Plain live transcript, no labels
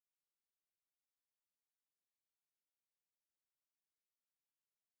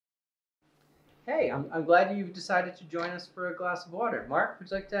Hey, I'm glad you've decided to join us for a glass of water. Mark, would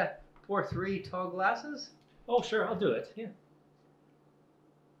you like to pour 3 tall glasses? Oh, sure, I'll do it. Yeah.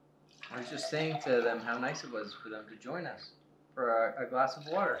 I was just saying to them how nice it was for them to join us for a glass of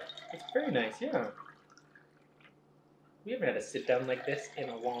water. It's very nice, yeah. We haven't had a sit down like this in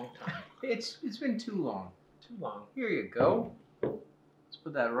a long time. It's been too long. Too long. Here you go. Let's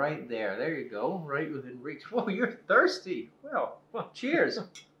put that right there. There you go. Right within reach. Whoa, you're thirsty. Well, cheers.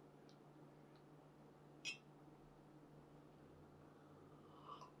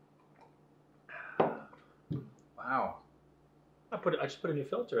 Wow. I just put a new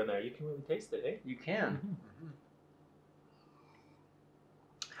filter in there. You can really taste it, eh? You can.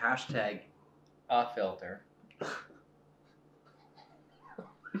 Hashtag a filter.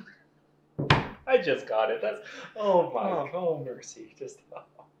 I just got it. That's oh mercy. Just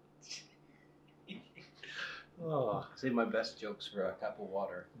oh. Save my best jokes for a cup of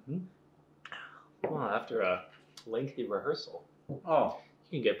water. Well, after a lengthy rehearsal, Oh,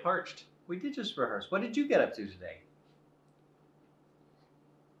 you can get parched. we did just rehearse. What did you get up to today?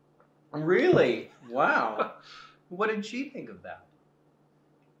 Really? Wow. What did she think of that?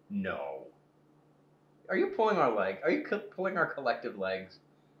 No. Are you pulling our leg? Are you pulling our collective legs?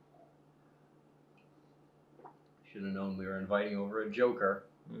 Should have known we were inviting over a joker.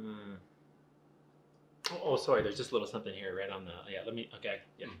 Oh, sorry. There's just a little something here, right on the. Yeah. Let me. Okay.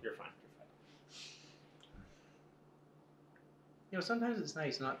 Yeah. You're fine. You know, sometimes it's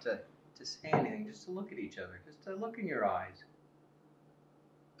nice not to say anything, just to look at each other, just to look in your eyes.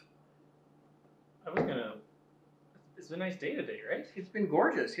 I was gonna. It's a nice day today, right? It's been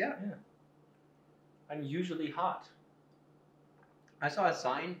gorgeous, yeah. Yeah. I'm usually hot. I saw a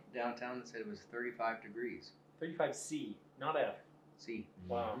sign downtown that said it was 35 degrees. 35 C, not F. C.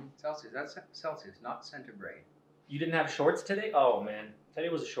 Wow. Celsius. That's Celsius, not centigrade. You didn't have shorts today? Oh man, today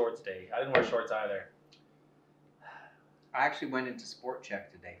was a shorts day. I didn't wear shorts either. I actually went into Sport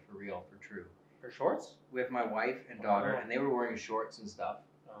Check today, for real, for true. For shorts? With my wife and daughter, Oh. and they were wearing shorts and stuff.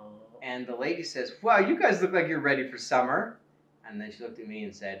 Oh. And the lady says, "Wow, you guys look like you're ready for summer." And then she looked at me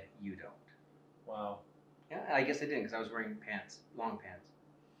and said, "You don't." Wow. Yeah, I guess I didn't because I was wearing pants, long pants.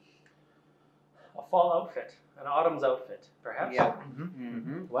 A fall outfit, an autumn's outfit, perhaps. Yeah.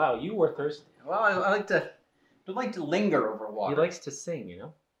 Wow, you were thirsty. Well, I like to linger over water. He likes to sing, you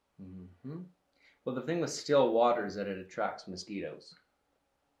know. Well, the thing with still water is that it attracts mosquitoes.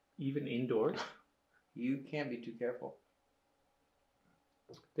 Even indoors. You can't be too careful.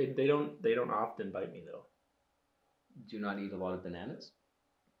 They don't often bite me though. Do not eat a lot of bananas.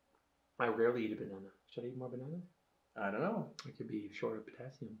 I rarely eat a banana. Should I eat more bananas? I don't know. I could be short of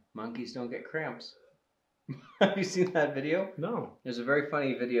potassium. Monkeys don't get cramps. Have you seen that video? No. There's a very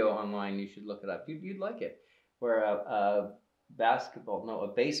funny video online. You should look it up. You'd like it. Where a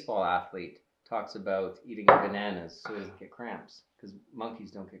baseball athlete talks about eating bananas so he doesn't get cramps because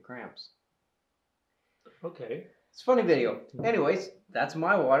monkeys don't get cramps. Okay. It's a funny video. Anyways, that's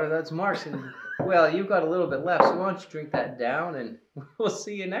my water. That's Mark's. And, well, you've got a little bit left, so why don't you drink that down and we'll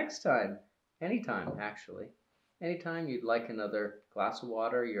see you next time. Anytime, actually. Anytime you'd like another glass of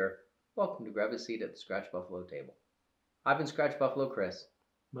water, you're welcome to grab a seat at the Scratch Buffalo table. I've been Scratch Buffalo Chris.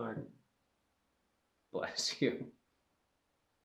 Mark. Bless you.